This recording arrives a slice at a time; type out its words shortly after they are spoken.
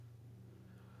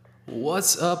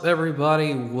What's up,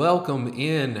 everybody? Welcome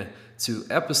in to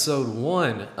episode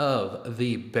 1 of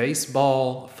the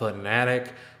Baseball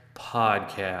Fanatic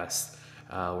Podcast.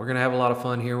 We're going to have a lot of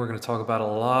fun here. We're going to talk about a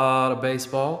lot of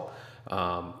baseball.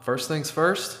 First things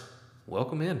first,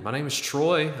 welcome in. My name is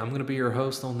Troy. I'm going to be your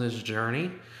host on this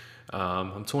journey.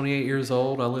 I'm 28 years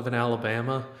old. I live in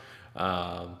Alabama.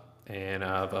 And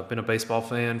I've been a baseball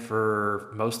fan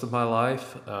for most of my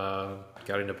life.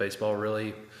 Got into baseball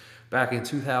really back in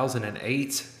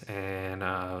 2008, and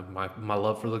my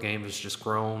love for the game has just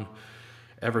grown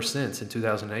ever since. In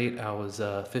 2008, I was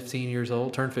 15 years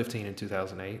old, turned 15 in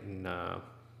 2008, and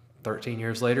 13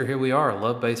 years later, here we are. I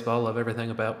love baseball, love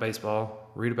everything about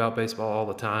baseball, read about baseball all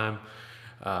the time.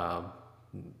 Um,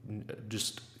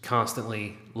 just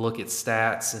constantly look at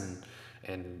stats and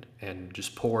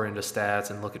just pour into stats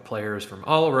and look at players from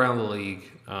all around the league.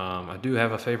 I do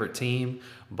have a favorite team,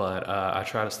 but I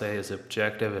try to stay as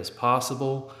objective as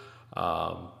possible,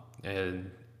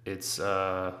 and it's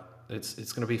going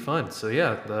to be fun. So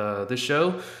yeah, this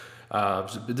show.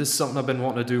 This is something I've been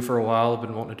wanting to do for a while. I've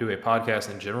been wanting to do a podcast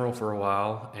in general for a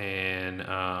while, and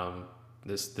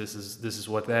this is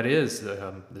what that is.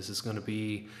 This is going to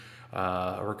be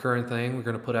a recurring thing. We're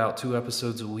going to put out 2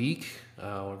 episodes a week.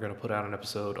 We're going to put out an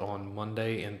episode on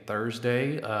Monday and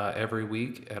Thursday every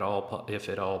week, if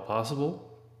at all possible.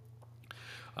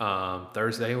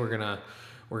 Thursday, we're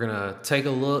gonna take a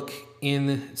look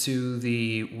into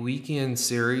the weekend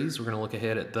series. We're gonna look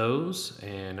ahead at those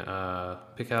and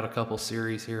pick out a couple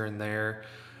series here and there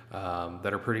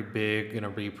that are pretty big, gonna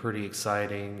be pretty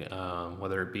exciting.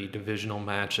 Whether it be divisional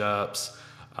matchups,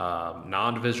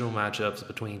 non-divisional matchups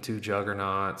between 2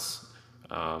 juggernauts,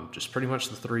 just pretty much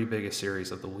the 3 biggest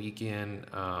series of the weekend.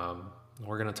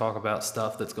 We're gonna talk about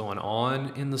stuff that's going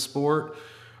on in the sport,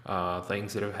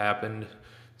 things that have happened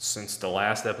since the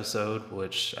last episode,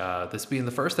 which this being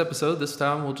the first episode, this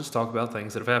time we'll just talk about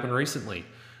things that have happened recently.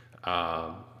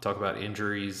 Talk about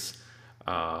injuries.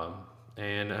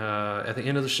 And at the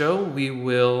end of the show, we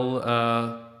will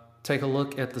take a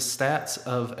look at the stats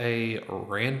of a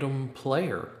random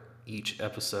player each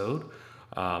episode.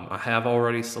 I have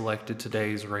already selected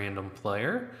today's random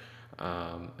player.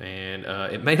 And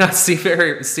it may not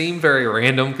seem very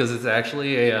random because it's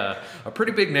actually a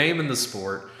pretty big name in the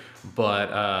sport. But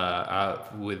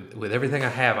with everything I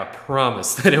have, I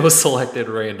promise that it was selected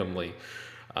randomly.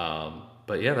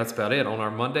 But yeah, that's about it. On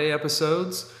our Monday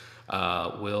episodes,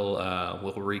 we'll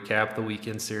recap the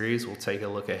weekend series. We'll take a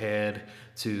look ahead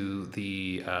to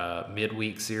the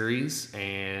midweek series,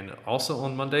 and also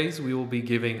on Mondays we will be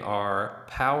giving our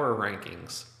power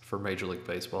rankings for Major League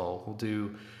Baseball. We'll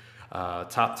do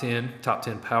top 10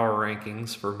 power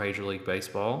rankings for Major League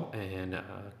Baseball, and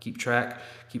keep track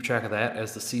of that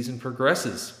as the season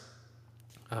progresses.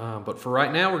 But for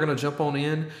right now, we're going to jump on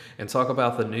in and talk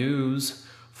about the news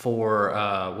for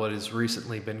what has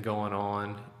recently been going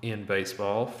on in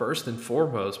baseball. First and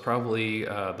foremost, probably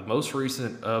the most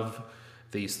recent of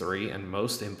these 3, and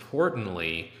most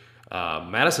importantly,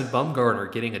 Madison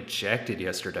Bumgarner getting ejected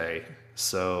yesterday.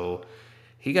 So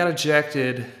he got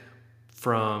ejected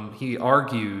he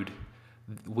argued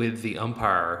with the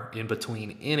umpire in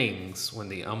between innings when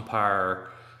the umpire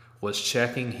was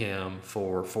checking him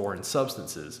for foreign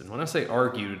substances. And when I say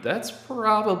argued, that's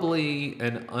probably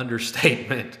an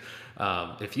understatement.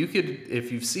 If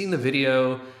you've seen the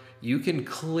video, you can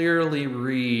clearly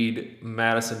read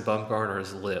Madison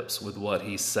Bumgarner's lips with what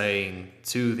he's saying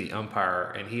to the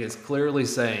umpire, and he is clearly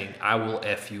saying, "I will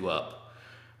F you up."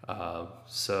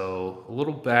 So a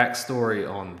little backstory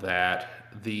on that.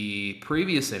 The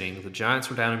previous inning, the Giants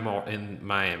were down in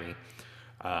Miami.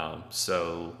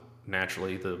 So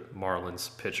naturally, the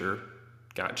Marlins pitcher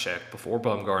got checked before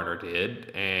Bumgarner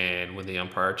did. And when the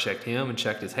umpire checked him and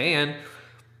checked his hand,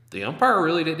 the umpire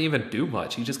really didn't even do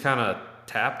much. He just kind of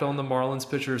tapped on the Marlins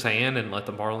pitcher's hand and let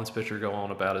the Marlins pitcher go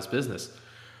on about his business.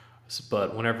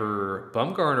 But whenever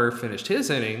Bumgarner finished his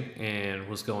inning and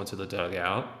was going to the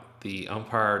dugout, the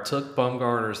umpire took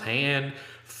Bumgarner's hand,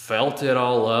 felt it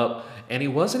all up, and he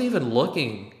wasn't even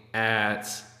looking at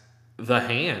the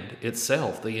hand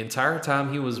itself. The entire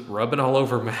time he was rubbing all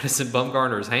over Madison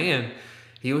Bumgarner's hand,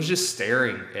 he was just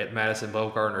staring at Madison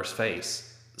Bumgarner's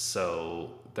face.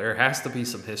 So there has to be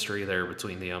some history there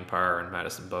between the umpire and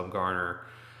Madison Bumgarner.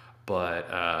 But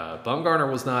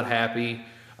Bumgarner was not happy.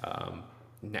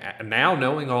 Now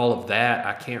knowing all of that,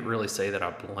 I can't really say that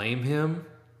I blame him.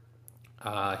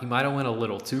 He might have went a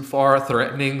little too far,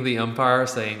 threatening the umpire,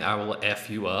 saying, "I will F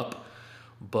you up."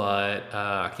 But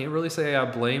I can't really say I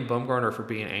blame Bumgarner for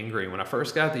being angry. When I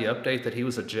first got the update that he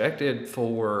was ejected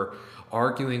for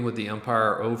arguing with the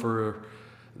umpire over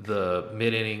the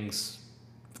mid-innings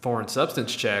foreign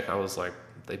substance check, I was like,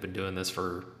 they've been doing this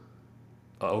for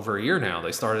over a year now.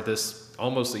 They started this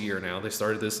almost a year now. They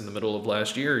started this in the middle of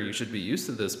last year. You should be used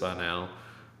to this by now.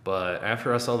 But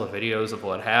after I saw the videos of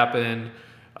what happened,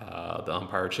 the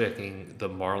umpire checking the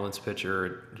Marlins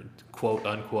pitcher, quote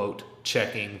unquote,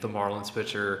 checking the Marlins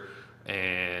pitcher,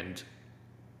 and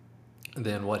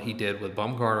then what he did with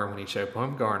Bumgarner when he checked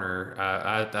Bumgarner,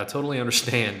 I totally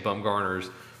understand Bumgarner's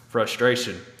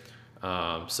frustration.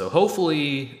 So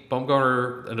hopefully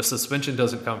Bumgarner, and a suspension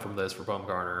doesn't come from this for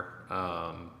Bumgarner.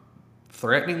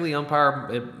 Threatening the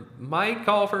umpire, it might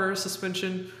call for a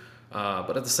suspension,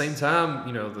 but at the same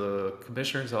time, the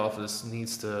commissioner's office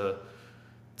needs to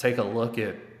take a look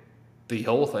at the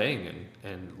whole thing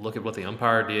and look at what the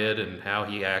umpire did and how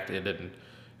he acted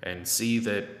and see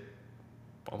that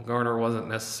Bumgarner wasn't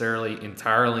necessarily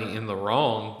entirely in the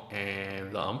wrong,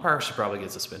 and the umpire should probably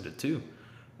get suspended too,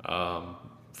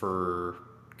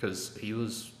 because he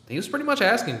was pretty much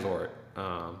asking for it.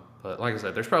 But like I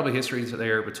said, there's probably history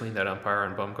there between that umpire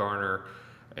and Bumgarner,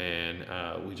 and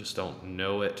we just don't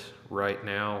know it right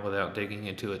now without digging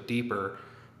into it deeper.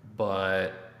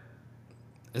 But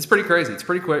it's pretty crazy. It's a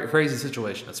pretty crazy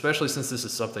situation, especially since this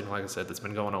is something, like I said, that's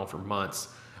been going on for months.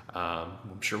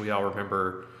 I'm sure we all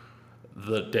remember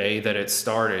the day that it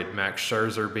started, Max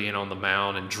Scherzer being on the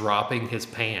mound and dropping his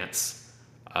pants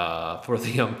for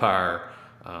the umpire.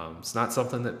 It's not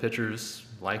something that pitchers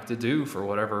like to do for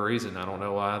whatever reason. I don't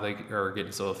know why they are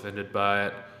getting so offended by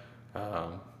it.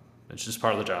 It's just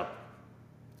part of the job.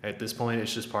 At this point,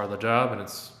 it's just part of the job, and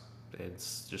it's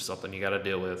just something you got to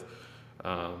deal with.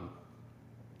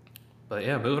 But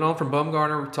yeah, moving on from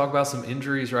Bumgarner, we'll talk about some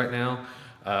injuries right now.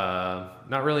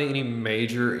 Not really any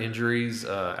major injuries.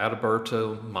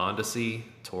 Adalberto Mondesi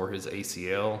tore his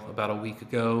ACL about a week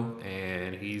ago,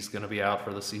 and he's going to be out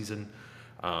for the season.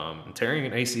 Tearing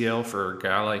an ACL for a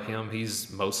guy like him, he's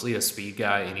mostly a speed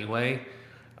guy anyway.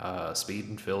 Speed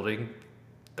and fielding,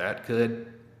 that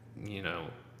could,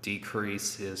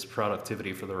 decrease his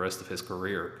productivity for the rest of his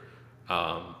career.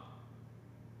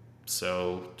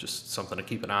 So just something to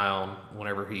keep an eye on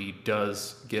whenever he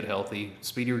does get healthy.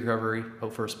 Speedy recovery.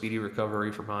 Hope for a speedy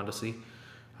recovery for Mondesi.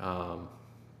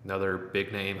 Another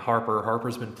big name, Harper.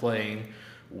 Harper's been playing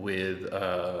with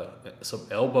some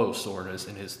elbow soreness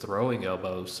in his throwing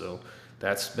elbow, so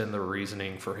that's been the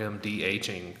reasoning for him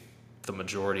DHing the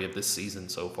majority of this season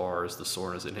so far, is the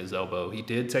soreness in his elbow. He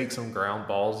did take some ground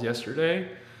balls yesterday,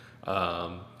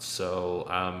 so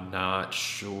I'm not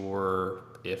sure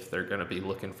if they're going to be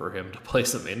looking for him to play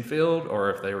some infield or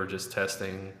if they were just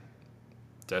testing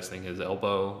his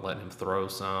elbow, letting him throw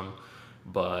some.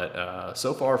 But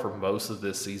so far for most of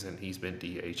this season, he's been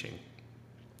DHing.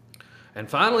 And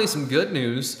finally, some good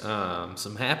news,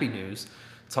 some happy news.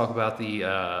 Talk about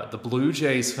the Blue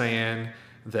Jays fan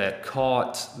that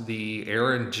caught the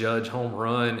Aaron Judge home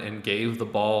run and gave the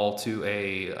ball to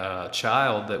a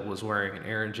child that was wearing an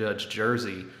Aaron Judge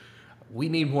jersey. We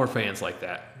need more fans like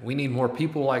that. We need more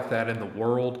people like that in the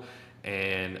world.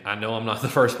 And I know I'm not the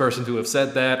first person to have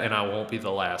said that, and I won't be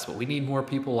the last, but we need more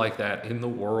people like that in the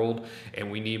world,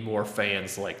 and we need more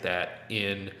fans like that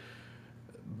in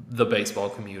the baseball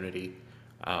community.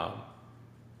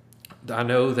 I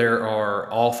know there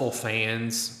are awful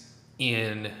fans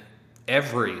in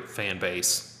every fan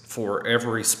base for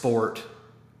every sport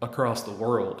across the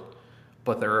world,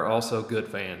 but there are also good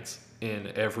fans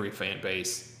in every fan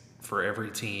base for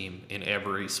every team in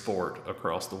every sport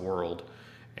across the world.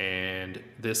 And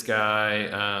this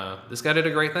guy did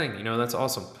a great thing. That's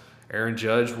awesome. Aaron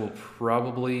Judge will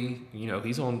probably,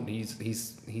 he's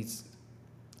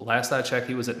last I checked,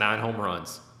 he was at 9 home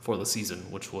runs for the season,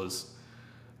 which was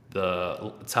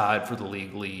the tied for the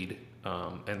league lead.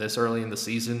 And this early in the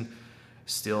season,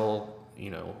 still,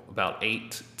 about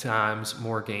 8 times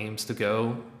more games to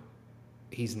go.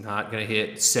 He's not going to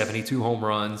hit 72 home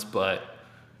runs, but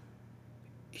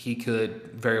he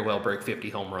could very well break 50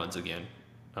 home runs again,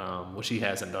 which he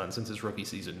hasn't done since his rookie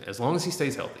season. As long as he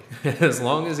stays healthy. As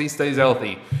long as he stays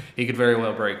healthy, he could very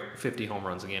well break 50 home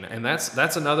runs again. And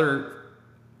that's another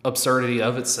absurdity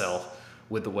of itself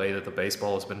with the way that the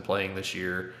baseball has been playing this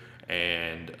year,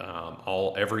 and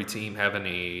every team having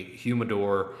a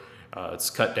humidor. It's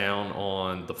cut down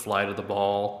on the flight of the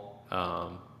ball.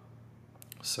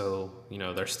 So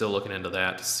they're still looking into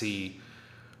that to see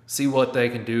what they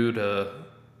can do to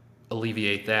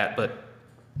alleviate that. But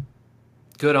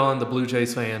good on the Blue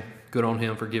Jays fan. Good on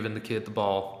him for giving the kid the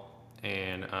ball.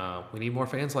 And we need more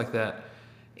fans like that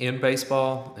in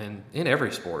baseball and in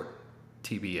every sport,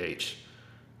 TBH.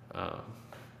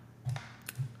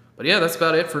 But yeah, that's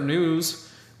about it for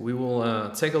news. We will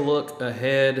take a look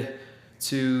ahead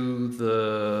to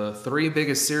the three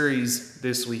biggest series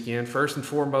this weekend. First and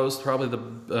foremost, probably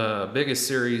the biggest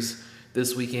series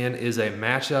this weekend is a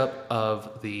matchup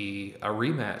of a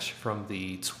rematch from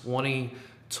the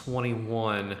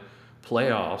 2021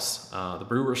 playoffs. The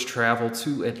Brewers travel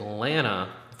to Atlanta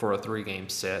for a 3-game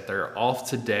set. They're off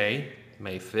today,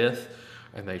 May 5th,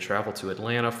 and they travel to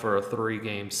Atlanta for a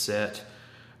 3-game set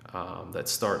that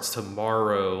starts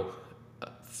tomorrow.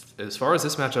 As far as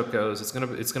this matchup goes, it's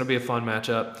gonna be a fun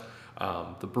matchup.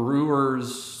 The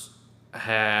Brewers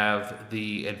have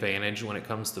the advantage when it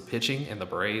comes to pitching, and the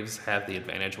Braves have the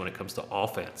advantage when it comes to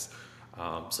offense.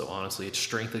 So honestly, it's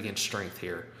strength against strength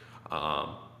here.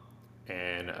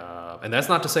 And that's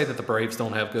not to say that the Braves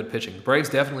don't have good pitching. The Braves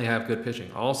definitely have good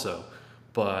pitching also,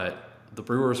 but the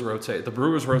Brewers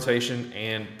rotation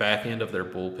and back end of their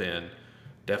bullpen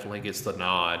definitely gets the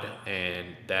nod, and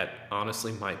that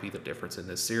honestly might be the difference in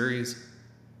this series.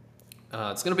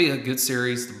 It's going to be a good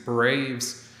series. The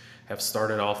Braves have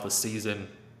started off the season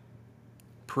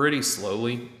pretty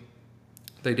slowly.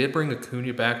 They did bring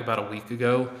Acuna back about a week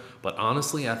ago, but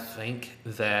honestly, I think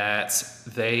that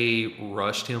they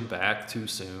rushed him back too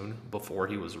soon before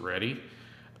he was ready.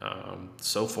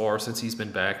 So far, since he's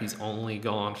been back, he's only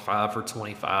gone 5 for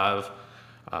 25,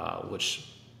 which,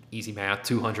 easy math,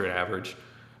 200 average.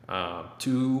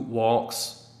 2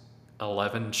 walks,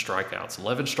 11 strikeouts.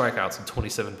 11 strikeouts in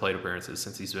 27 plate appearances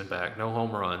since he's been back. No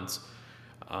home runs.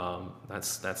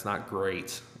 That's not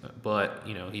great, but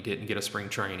he didn't get a spring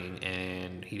training,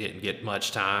 and he didn't get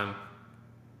much time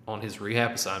on his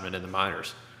rehab assignment in the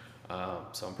minors.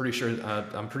 So I'm pretty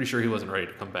sure he wasn't ready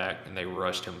to come back, and they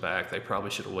rushed him back. They probably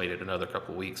should have waited another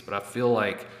couple weeks, but I feel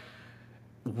like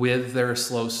with their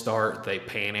slow start, they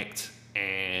panicked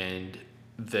and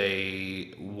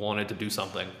they wanted to do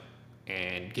something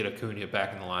and get Acuna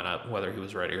back in the lineup, whether he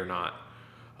was ready or not.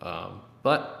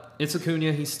 But it's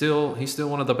Acuna. He's still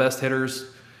one of the best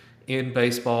hitters in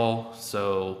baseball,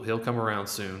 so he'll come around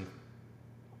soon.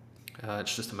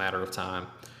 It's just a matter of time.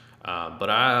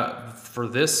 But for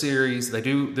this series,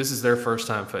 this is their first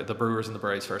time, the Brewers and the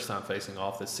Braves' first time facing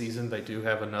off this season. They do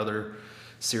have another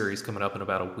series coming up in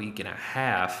about a week and a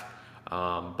half.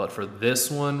 But for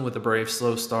this one, with the Braves'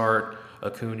 slow start,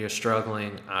 Acuna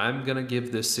struggling, I'm going to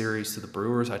give this series to the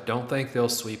Brewers. I don't think they'll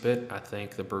sweep it. I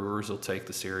think the Brewers will take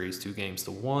the series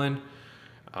 2-1.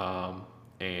 But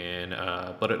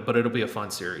it'll be a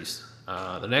fun series.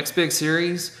 The next big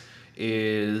series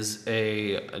is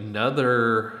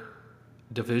another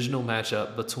divisional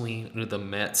matchup between the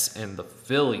Mets and the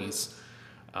Phillies.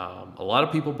 A lot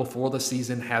of people before the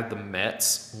season had the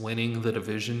Mets winning the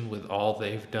division with all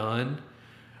they've done,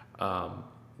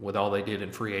 with all they did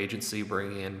in free agency,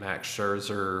 bringing in Max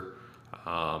Scherzer,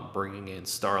 bringing in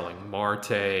Starling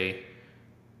Marte.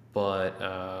 But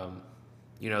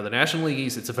the National League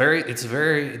East, it's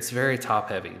very top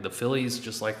heavy. The Phillies,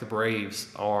 just like the Braves,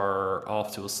 are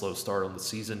off to a slow start on the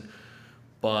season,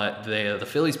 but the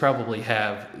Phillies probably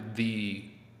have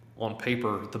on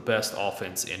paper, the best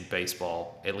offense in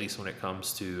baseball, at least when it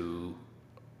comes to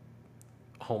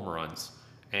home runs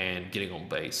and getting on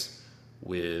base,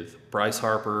 with Bryce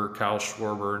Harper, Kyle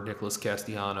Schwarber, Nicholas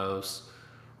Castellanos,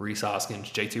 Rhys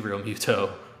Hoskins, JT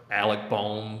Realmuto, Alec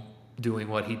Bohm doing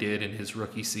what he did in his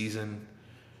rookie season.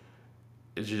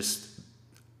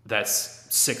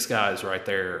 That's 6 guys right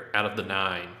there out of the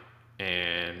 9,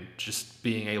 and just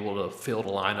being able to field a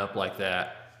lineup like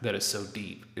that is so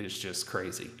deep is just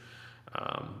crazy.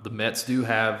 The Mets do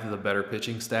have the better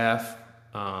pitching staff,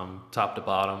 top to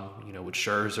bottom, with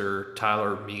Scherzer,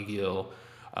 Tyler Megill.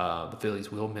 The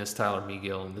Phillies will miss Tyler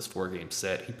Megill in this 4-game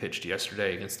set. He pitched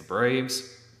yesterday against the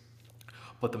Braves,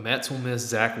 but the Mets will miss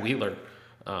Zach Wheeler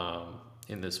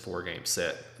in this 4-game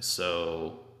set.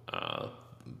 So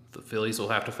the Phillies will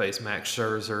have to face Max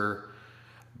Scherzer.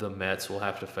 The Mets will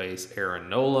have to face Aaron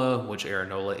Nola, which Aaron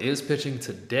Nola is pitching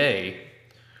today.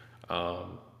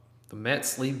 The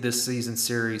Mets lead this season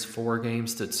series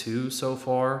 4-2 so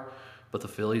far, but the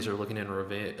Phillies are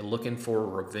looking for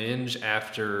revenge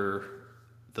after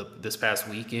this past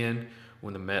weekend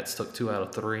when the Mets took 2 out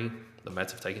of 3. The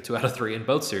Mets have taken 2 out of 3 in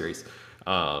both series.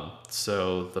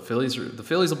 So the Phillies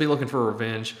will be looking for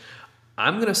revenge.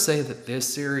 I'm going to say that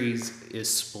this series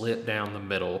is split down the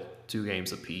middle, 2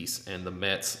 games apiece, and the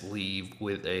Mets leave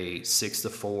with a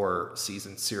 6-4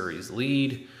 season series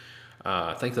lead.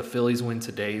 I think the Phillies win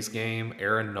today's game.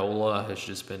 Aaron Nola has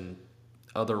just been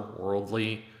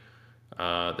otherworldly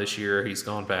this year. He's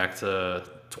gone back to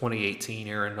 2018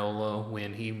 Aaron Nola,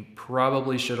 when he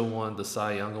probably should have won the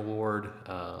Cy Young Award.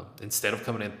 Instead of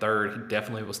coming in third, he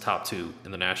definitely was top 2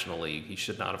 in the National League. He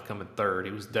should not have come in third.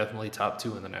 He was definitely top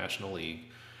 2 in the National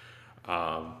League.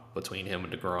 between him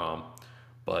and DeGrom.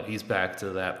 But he's back to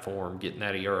that form, getting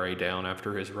that ERA down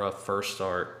after his rough first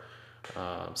start.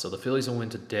 So the Phillies will win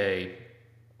today.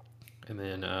 And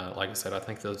then, like I said, I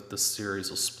think the series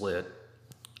will split.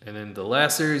 And then the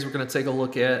last series we're going to take a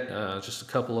look at, just a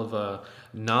couple of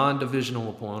non-divisional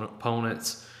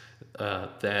opponents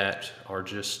that are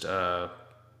just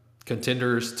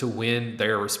contenders to win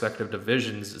their respective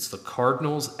divisions. It's the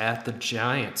Cardinals at the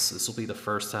Giants. This will be the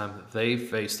first time that they've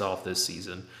faced off this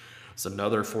season. It's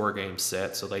another 4-game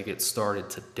set, so they get started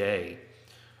today.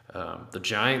 The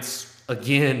Giants,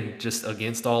 again, just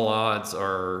against all odds,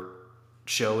 are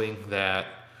showing that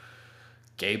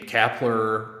Gabe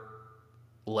Kapler,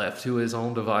 left to his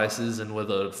own devices and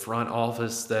with a front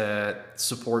office that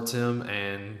supports him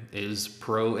and is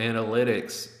pro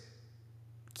analytics,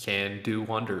 can do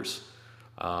wonders.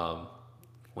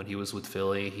 When he was with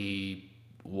Philly, he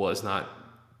was not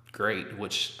great,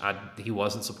 he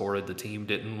wasn't supported. The team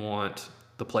didn't want,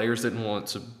 the players didn't want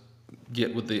to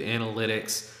get with the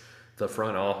analytics. The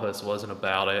front office wasn't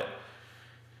about it.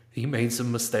 He made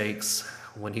some mistakes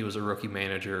when he was a rookie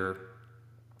manager.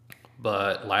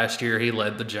 But last year, he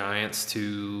led the Giants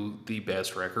to the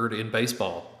best record in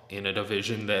baseball in a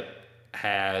division that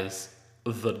has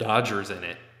the Dodgers in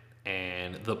it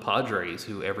and the Padres,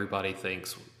 who everybody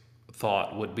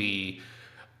thought would be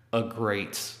a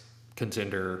great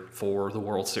contender for the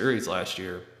World Series last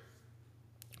year.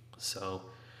 So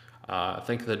I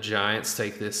think the Giants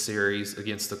take this series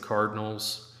against the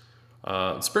Cardinals.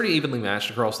 It's pretty evenly matched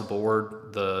across the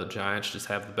board. The Giants just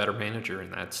have the better manager,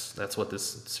 and that's what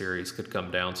this series could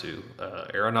come down to.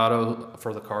 Arenado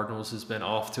for the Cardinals has been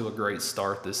off to a great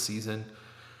start this season.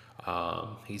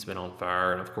 He's been on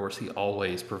fire, and of course, he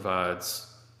always provides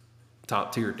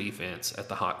top-tier defense at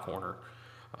the hot corner.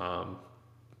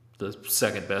 The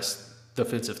second best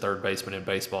defensive third baseman in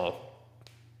baseball.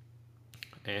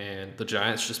 And the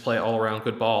Giants just play all-around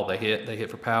good ball. They hit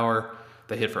for power.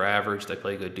 They hit for average. They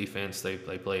play good defense. They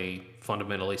play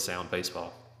fundamentally sound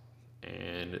baseball.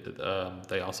 And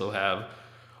they also have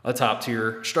a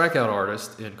top-tier strikeout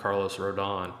artist in Carlos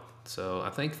Rodon. So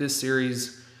I think this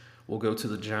series will go to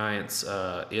the Giants.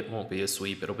 It won't be a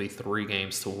sweep. It'll be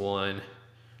 3-1.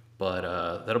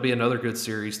 But that'll be another good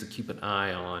series to keep an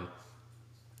eye on.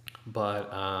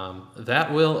 But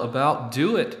that will about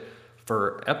do it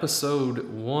for episode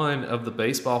 1 of the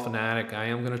Baseball Fanatic. I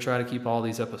am going to try to keep all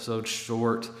these episodes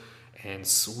short and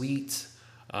sweet.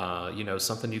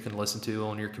 Something you can listen to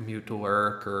on your commute to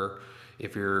work, or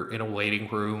if you're in a waiting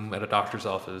room at a doctor's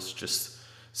office, just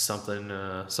something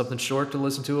short to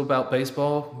listen to about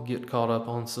baseball. Get caught up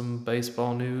on some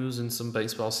baseball news and some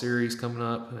baseball series coming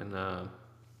up. And,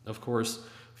 of course,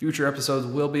 future episodes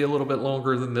will be a little bit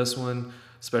longer than this one,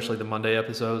 especially the Monday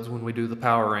episodes when we do the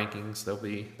power rankings. There'll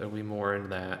be more in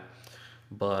that.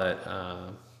 But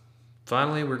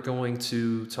finally, we're going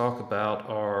to talk about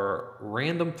our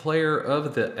random player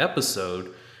of the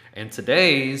episode, and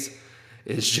today's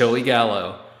is Joey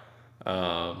Gallo.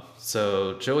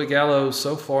 So Joey Gallo,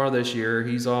 so far this year,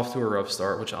 he's off to a rough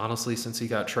start, which honestly, since he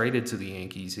got traded to the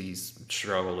Yankees, he's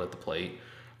struggled at the plate.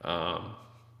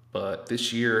 But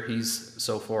this year, he's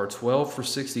so far 12 for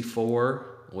 64,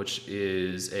 which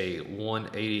is a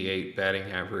 188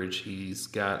 batting average. He's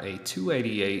got a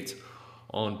 288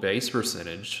 on base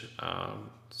percentage,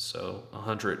 so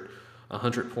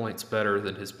 100 points better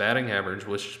than his batting average,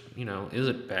 which,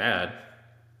 isn't bad,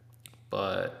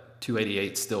 but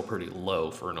 288 is still pretty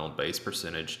low for an on base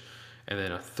percentage. And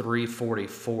then a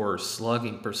 344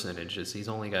 slugging percentage, as he's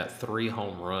only got 3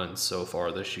 home runs so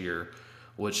far this year,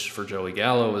 which for Joey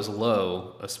Gallo is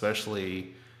low,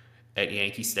 especially at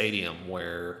Yankee Stadium,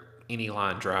 where any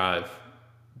line drive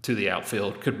to the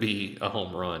outfield could be a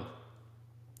home run.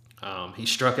 He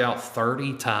struck out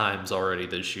 30 times already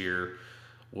this year,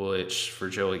 which for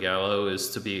Joey Gallo is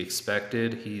to be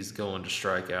expected. He's going to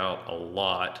strike out a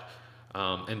lot,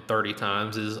 and 30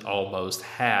 times is almost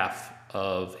half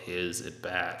of his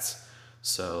at-bats.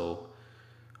 So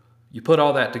you put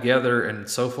all that together, and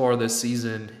so far this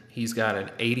season, he's got an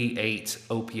 88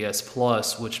 OPS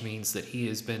plus, which means that he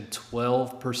has been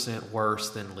 12% worse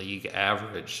than league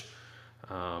average.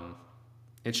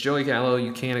 It's Joey Gallo.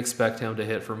 You can't expect him to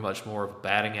hit for much more of a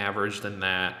batting average than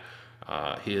that.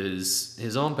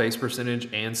 His on-base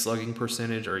percentage and slugging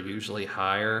percentage are usually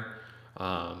higher.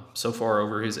 So far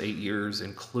over his 8 years,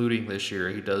 including this year,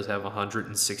 he does have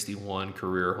 161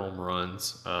 career home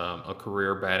runs, a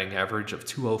career batting average of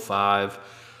 205,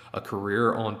 a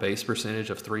career on-base percentage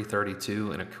of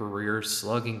 332, and a career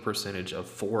slugging percentage of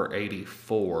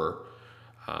 484.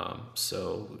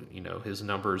 So, his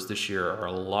numbers this year are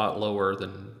a lot lower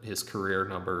than his career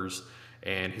numbers,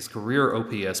 and his career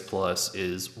OPS plus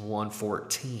is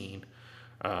 114,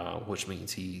 which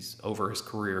means he's over his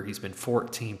career he's been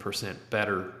 14%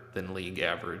 better than league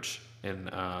average. And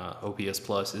OPS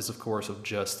plus is of course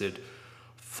adjusted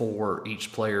for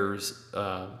each player's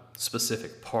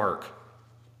specific park.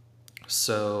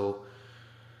 So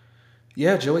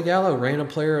yeah, Joey Gallo, random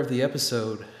player of the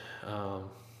episode.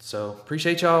 So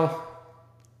appreciate y'all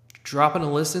dropping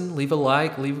a listen. Leave a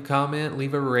like, leave a comment,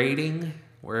 leave a rating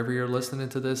wherever you're listening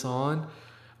to this on.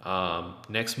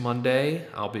 Next Monday,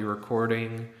 I'll be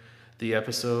recording the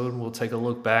episode. We'll take a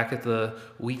look back at the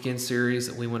weekend series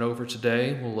that we went over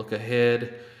today. We'll look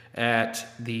ahead at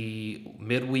the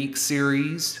midweek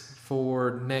series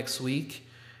for next week.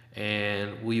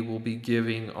 And we will be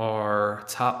giving our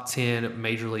top 10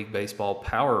 Major League Baseball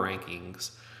power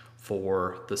rankings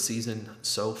for the season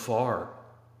so far.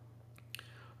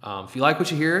 If you like what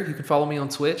you hear, you can follow me on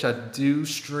Twitch. I do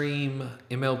stream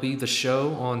MLB The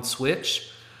Show on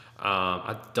Twitch.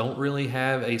 I don't really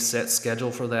have a set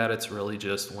schedule for that. It's really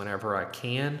just whenever I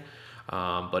can.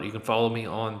 But you can follow me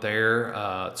on there,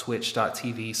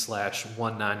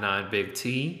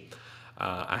 twitch.tv/199BigT.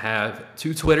 I have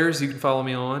 2 Twitters you can follow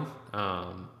me on.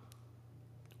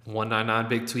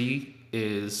 199BigT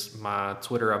is my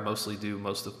Twitter. I mostly do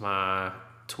most of my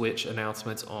Twitch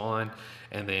announcements on.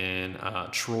 And then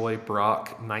Troy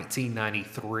Brock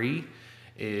 1993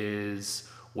 is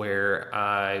where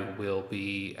I will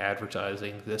be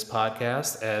advertising this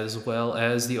podcast as well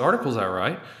as the articles I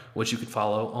write, which you can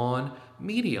follow on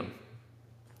Medium.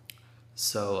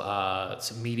 So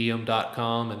it's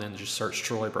medium.com, and then just search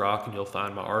Troy Brock and you'll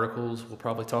find my articles. We'll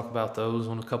probably talk about those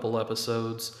on a couple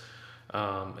episodes,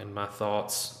 and my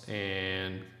thoughts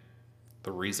and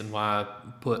the reason why I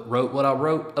wrote what I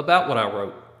wrote about what I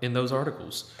wrote in those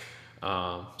articles.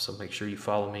 So make sure you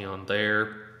follow me on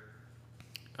there.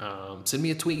 Send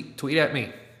me a tweet at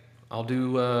me. I'll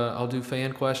do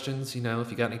fan questions. You know, if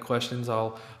you got any questions,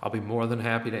 I'll be more than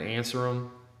happy to answer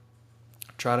them.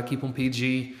 Try to keep them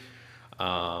PG.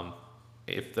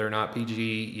 If they're not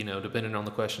PG, you know, depending on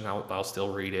the question, I'll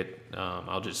still read it.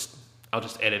 I'll just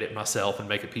edit it myself and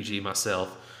make it PG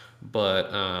myself.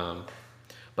 But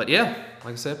yeah,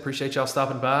 like I said, appreciate y'all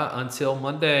stopping by. Until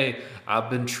Monday, I've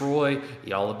been Troy.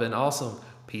 Y'all have been awesome.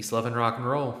 Peace, love, and rock and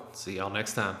roll. See y'all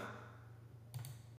next time.